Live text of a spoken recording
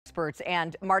experts.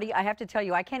 And Marty, I have to tell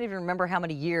you, I can't even remember how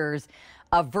many years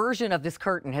a version of this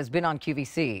curtain has been on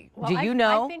QVC. Well, Do you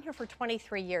know? I've been here for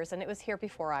 23 years, and it was here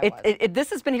before I was. This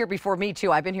has been here before me,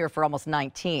 too. I've been here for almost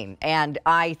 19. And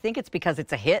I think it's because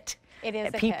it's a hit. It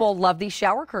is a People hit. love these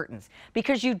shower curtains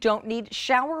because you don't need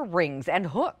shower rings and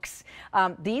hooks.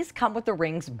 These come with the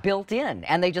rings built in,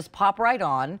 and they just pop right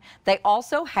on. They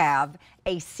also have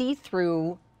a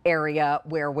see-through area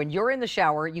where when you're in the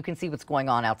shower, you can see what's going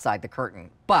on outside the curtain,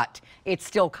 but it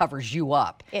still covers you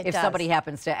up. If somebody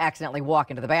happens to accidentally walk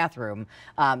into the bathroom,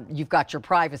 you've got your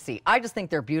privacy. I just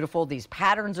think they're beautiful. These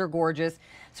patterns are gorgeous.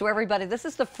 So everybody, this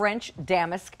is the French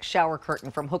Damask shower curtain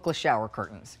from Hookless Shower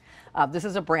Curtains. This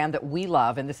is a brand that we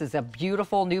love, and this is a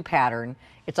beautiful new pattern.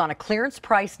 It's on a clearance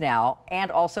price now,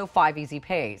 and also 5 easy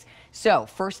pays. So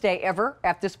first day ever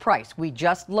at this price. We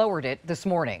just lowered it this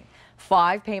morning.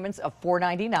 5 payments of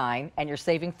 $4.99, and you're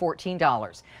saving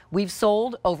 $14. We've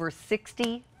sold over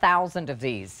 60,000 of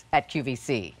these at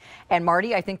QVC. And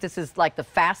Marty, I think this is like the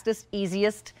fastest,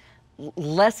 easiest,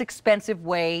 less expensive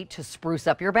way to spruce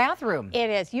up your bathroom.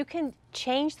 It is. You can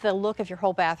change the look of your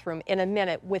whole bathroom in a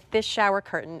minute with this shower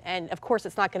curtain, and of course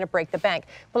it's not going to break the bank.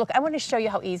 But look, I want to show you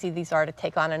how easy these are to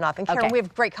take on and off. And Karen, we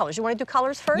have great colors. You want to do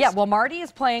colors first? Yeah, well, Marty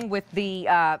is playing with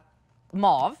the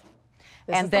mauve.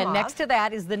 And then next to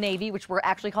that is the navy, which we're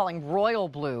actually calling royal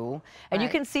blue. And you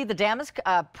can see the Damask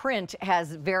print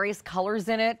has various colors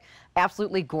in it.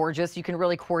 Absolutely gorgeous. You can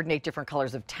really coordinate different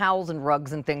colors of towels and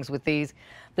rugs and things with these.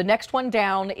 The next one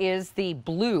down is the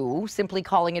blue, simply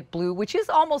calling it blue, which is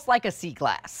almost like a sea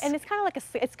glass. And it's kind of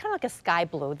like a sky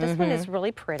blue. This one is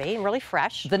really pretty and really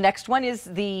fresh. The next one is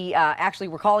the actually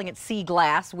we're calling it sea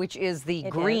glass, which is the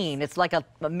green. It's like a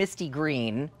misty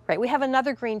green. Right. We have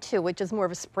another green too, which is more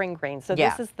of a spring green. So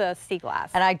this is the sea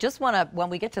glass. And I just want to, when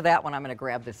we get to that one, I'm going to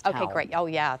grab this towel. Okay, great. Oh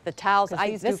yeah, the towels.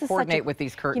 These do coordinate with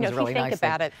these curtains really nicely. Think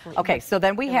about it. Okay, so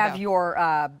then we have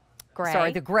your gray.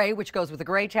 Sorry, the gray, which goes with the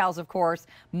gray towels, of course,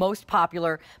 most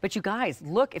popular. But you guys,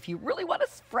 look, if you really want to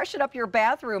freshen up your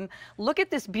bathroom, look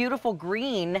at this beautiful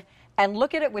green and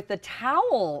look at it with the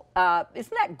towel.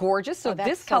 Isn't that gorgeous? So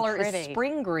this color is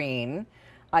spring green.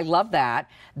 I love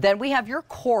that. Then we have your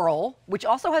coral, which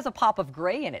also has a pop of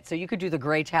gray in it. So you could do the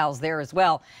gray towels there as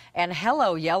well. And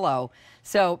hello, yellow.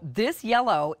 So this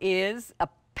yellow is a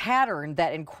pattern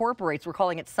that incorporates, we're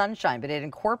calling it sunshine, but it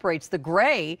incorporates the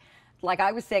gray. Like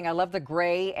I was saying, I love the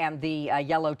gray and the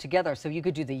yellow together. So you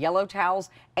could do the yellow towels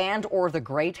and or the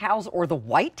gray towels or the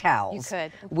white towels. You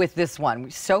could. With this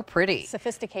one. So pretty.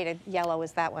 Sophisticated yellow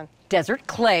is that one. Desert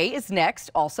clay is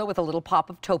next, also with a little pop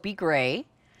of taupey gray.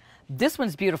 This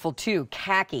one's beautiful too,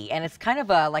 khaki, and it's kind of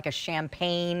like a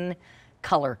champagne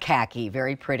color khaki,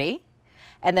 very pretty.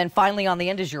 And then finally on the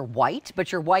end is your white,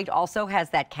 but your white also has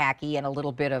that khaki and a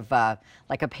little bit of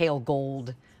like a pale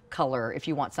gold color if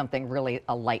you want something really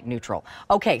a light neutral.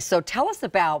 Okay, so tell us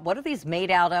about what are these made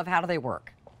out of? How do they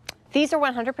work? These are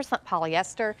 100%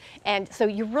 polyester, and so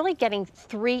you're really getting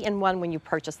 3 in 1 when you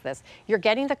purchase this. You're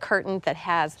getting the curtain that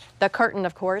has the curtain,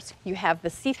 of course. You have the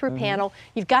see-through panel.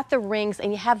 You've got the rings,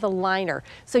 and you have the liner.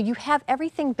 So you have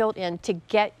everything built in to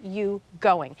get you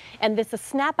going. And this is a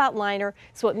snap-out liner,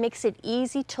 so it makes it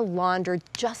easy to launder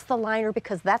just the liner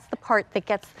because that's the part that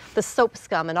gets the soap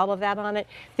scum and all of that on it.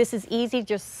 This is easy.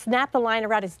 Just snap the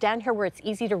liner out. It's down here where it's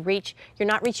easy to reach. You're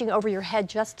not reaching over your head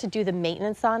just to do the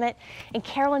maintenance on it. And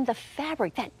Carolyn, the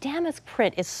fabric, that damask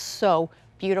print is so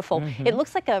beautiful. It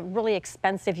looks like a really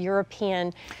expensive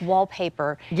European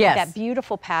wallpaper. Yes. That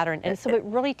beautiful pattern. And so it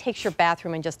really takes your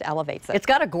bathroom and just elevates it. It's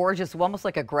got a gorgeous, almost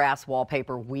like a grass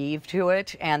wallpaper weave to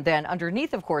it. And then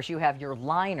underneath, of course, you have your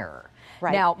liner.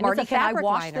 Right. Now, And Marty, can I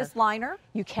wash liner. this liner?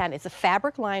 You can. It's a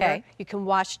fabric liner. Okay. You can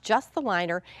wash just the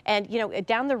liner. And, you know,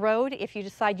 down the road, if you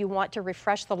decide you want to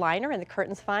refresh the liner and the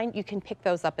curtain's fine, you can pick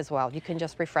those up as well. You can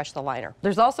just refresh the liner.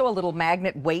 There's also a little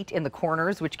magnet weight in the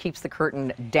corners, which keeps the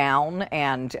curtain down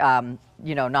and,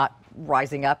 you know, not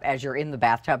rising up as you're in the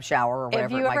bathtub, shower, or whatever it might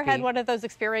be. Have you ever had one of those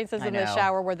experiences in the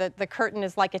shower where the curtain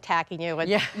is like attacking you?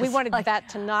 And we wanted that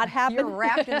to not happen. You're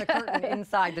wrapped in the curtain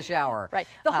inside the shower. Right.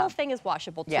 The whole thing is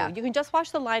washable, too. You can just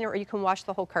wash the liner or you can wash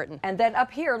the whole curtain. And then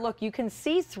up here, look, you can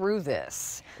see through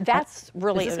this. That's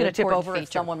really Is this going to tip over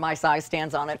if someone my size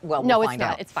stands on it? Well, no, we'll it's find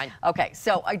not. out. It's fine. Okay,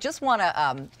 so I just want to,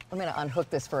 I'm going to unhook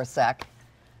this for a sec.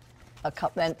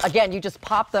 And again, you just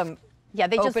pop them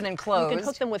open and closed. You can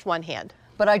hook them with one hand.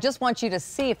 But I just want you to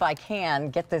see if I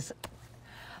can get this,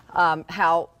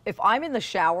 how if I'm in the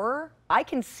shower, I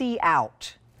can see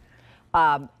out.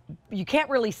 You can't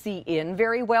really see in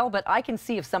very well, but I can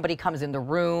see if somebody comes in the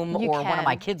room or one of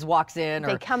my kids walks in,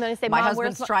 they or come in and say, my Mom,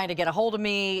 husband's trying to get a hold of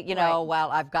me, you know, Right.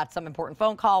 while I've got some important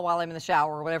phone call while I'm in the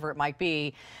shower or whatever it might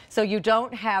be. So you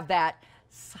don't have that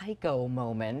psycho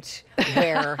moment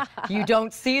where you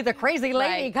don't see the crazy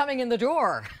lady Right. coming in the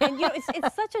door. And you know,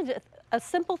 it's such a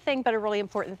simple thing, but a really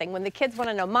important thing. When the kids want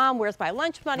to know, Mom, where's my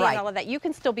lunch money, Right. and all of that, you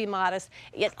can still be modest.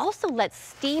 It also lets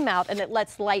steam out and it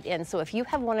lets light in. So if you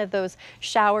have one of those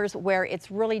showers where it's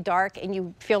really dark and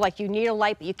you feel like you need a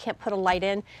light, but you can't put a light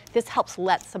in, this helps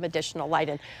let some additional light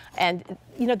in. And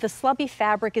you know, the slubby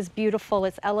fabric is beautiful.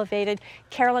 It's elevated.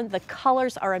 Carolyn, the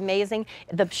colors are amazing.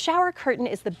 The shower curtain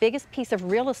is the biggest piece of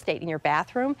real estate in your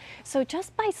bathroom. So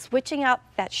just by switching out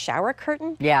that shower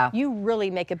curtain, you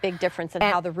really make a big difference in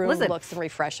how the room looks and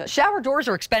refreshes. Shower doors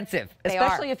are expensive, They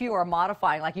especially are. if you are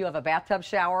modifying, like you have a bathtub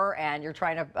shower and you're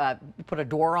trying to put a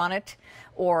door on it,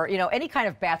 or you know, any kind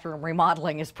of bathroom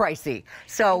remodeling is pricey.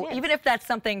 So even if that's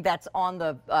something that's on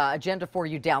the agenda for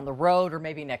you down the road or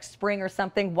maybe next spring or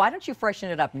something, why don't you freshen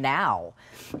it up now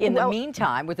in the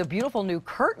meantime with a beautiful new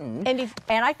curtain?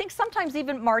 And I think sometimes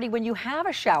even, Marty, when you have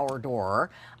a shower door,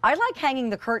 I like hanging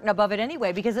the curtain above it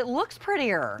anyway because it looks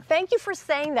prettier. Thank you for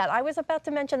saying that. I was about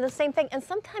to mention the same thing. And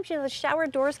sometimes, you know, the shower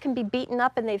doors can be beaten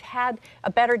up and they've had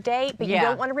a better day, but you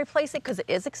don't want to replace it because it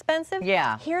is expensive.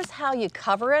 Here's how you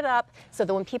cover it up so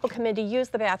that when people come in to use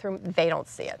the bathroom, they don't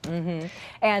see it.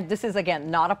 And this is, again,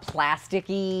 not a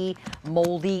plasticky,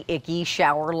 moldy, icky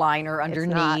shower liner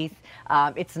underneath.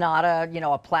 It's not a, you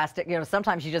know, a plastic, you know,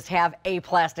 sometimes you just have a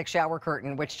plastic shower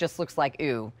curtain, which just looks like,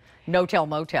 ooh, no-tell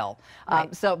motel.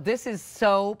 So this is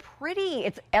so pretty.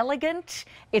 It's elegant.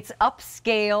 It's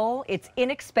upscale. It's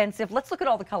inexpensive. Let's look at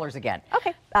all the colors again.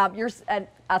 Okay. Yours,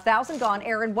 1,000 gone.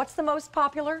 Erin, what's the most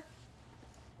popular?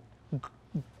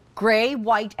 Gray,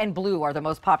 white, and blue are the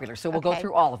most popular. So we'll go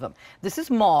through all of them. This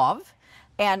is mauve.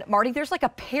 And Marty, there's like a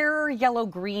pear yellow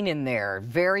green in there.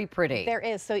 Very pretty. There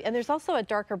is. So, and there's also a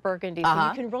darker burgundy. So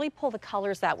you can really pull the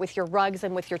colors out with your rugs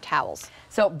and with your towels.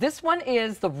 So this one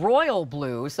is the royal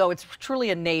blue. So it's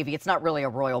truly a navy. It's not really a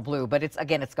royal blue, but it's,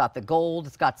 again, it's got the gold.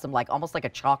 It's got some like almost like a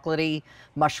chocolatey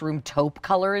mushroom taupe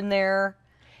color in there.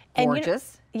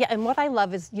 Gorgeous. Yeah, and what I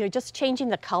love is, you know, just changing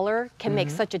the color can make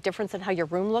such a difference in how your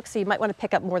room looks, so you might want to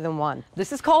pick up more than one.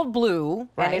 This is called blue,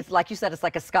 and it's, like you said, it's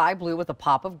like a sky blue with a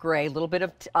pop of gray, a little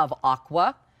bit of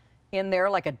aqua in there,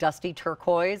 like a dusty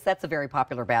turquoise. That's a very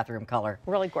popular bathroom color.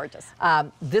 Really gorgeous.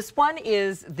 This one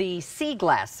is the sea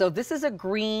glass. So this is a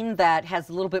green that has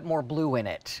a little bit more blue in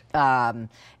it, and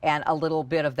a little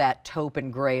bit of that taupe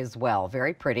and gray as well.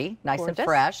 Very pretty, nice and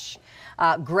fresh.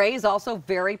 Gray is also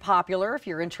very popular if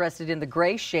you're interested in the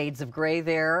gray shades of gray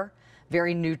there.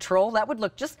 Very neutral. That would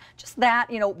look just that,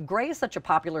 you know, gray is such a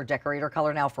popular decorator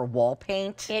color now for wall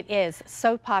paint. It is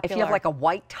so popular. If you have like a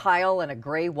white tile and a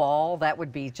gray wall, that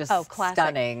would be just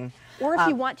stunning. Or if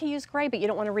you want to use gray but you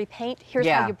don't want to repaint, here's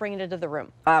how you bring it into the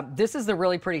room. This is the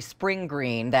really pretty spring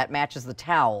green that matches the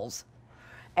towels.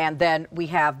 And then we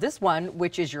have this one,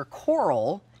 which is your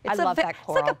coral. I love that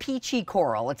coral. It's like a peachy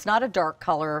coral. It's not a dark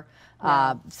color,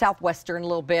 southwestern a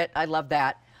little bit. I love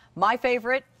that. My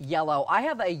favorite, yellow. I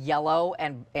have a yellow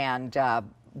and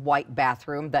white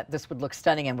bathroom that this would look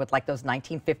stunning in with like those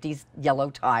 1950s yellow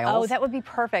tiles. Oh, that would be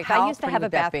perfect. I used to have a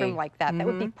bathroom like that. That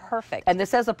would be perfect. And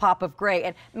this has a pop of gray.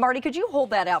 And Marty, could you hold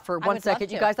that out for one second?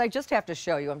 love You to. guys, I just have to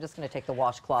show you. I'm just going to take the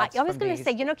washcloths. I was going to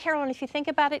say, you know, Carolyn, if you think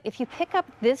about it, if you pick up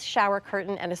this shower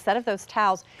curtain and a set of those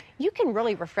towels, you can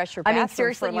really refresh your bathroom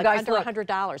seriously, for you like guys, under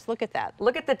 $100. Look at that.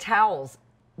 Look at the towels.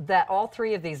 That all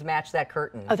three of these match that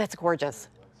curtain. Oh, that's gorgeous.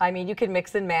 I mean, you can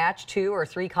mix and match 2 or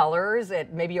 3 colors.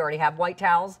 Maybe you already have white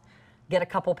towels. Get a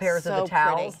couple pairs of the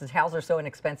towels. The towels are so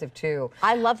inexpensive too.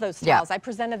 I love those towels. I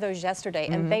presented those yesterday,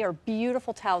 and they are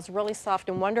beautiful towels, really soft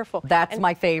and wonderful. That's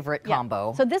my favorite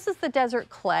combo. So this is the desert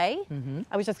clay.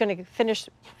 I was just going to finish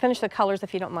the colors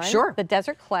if you don't mind. Sure. The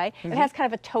desert clay. It has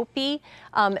kind of a taupey,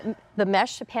 the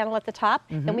mesh panel at the top.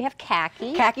 Then we have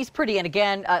khaki. Khaki's pretty, and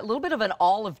again, a little bit of an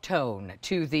olive tone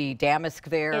to the damask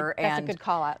there. That's a good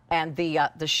call out. And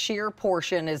the sheer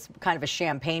portion is kind of a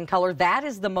champagne color. That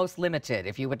is the most limited,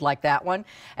 if you would like that one.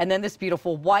 And then this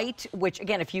beautiful white, which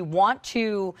again, if you want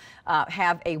to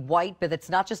have a white, but it's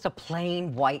not just a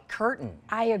plain white curtain.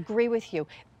 I agree with you.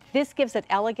 This gives it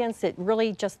elegance. It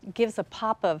really just gives a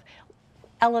pop of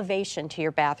elevation to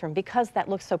your bathroom because that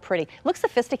looks so pretty. Looks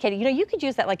sophisticated. You know, you could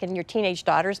use that like in your teenage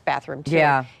daughter's bathroom too.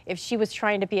 Yeah. If she was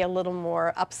trying to be a little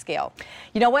more upscale.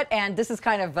 You know what? And this is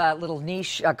kind of a little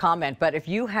niche comment, but if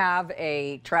you have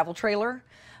a travel trailer,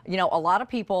 you know, a lot of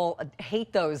people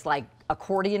hate those like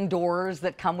accordion doors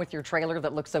that come with your trailer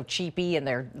that look so cheapy, and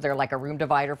they're like a room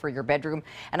divider for your bedroom.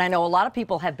 And I know a lot of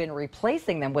people have been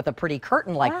replacing them with a pretty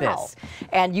curtain like this.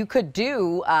 And you could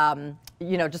do,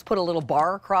 you know, just put a little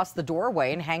bar across the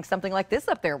doorway and hang something like this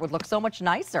up there. It would look so much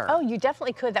nicer. Oh, you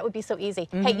definitely could. That would be so easy.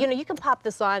 Hey, you know, you can pop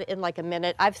this on in like a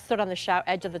minute. I've stood on the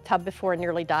edge of the tub before and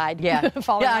nearly died. Yeah,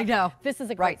 yeah, I know. This is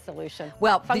a great solution.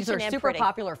 Well, these are super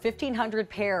popular. 1,500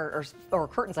 pair, or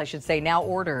curtains, I should say, now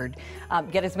ordered.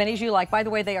 Get as many as you like. By the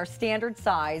way, they are standard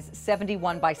size,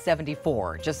 71 by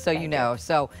 74, just so you know.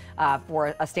 So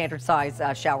for a standard size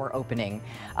shower opening.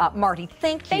 Marty,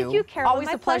 thank you. Thank you, Carol.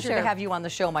 Always a pleasure to have you on the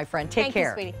show, my friend. Take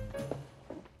care. Thank you, sweetie.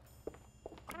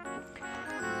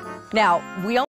 Now, we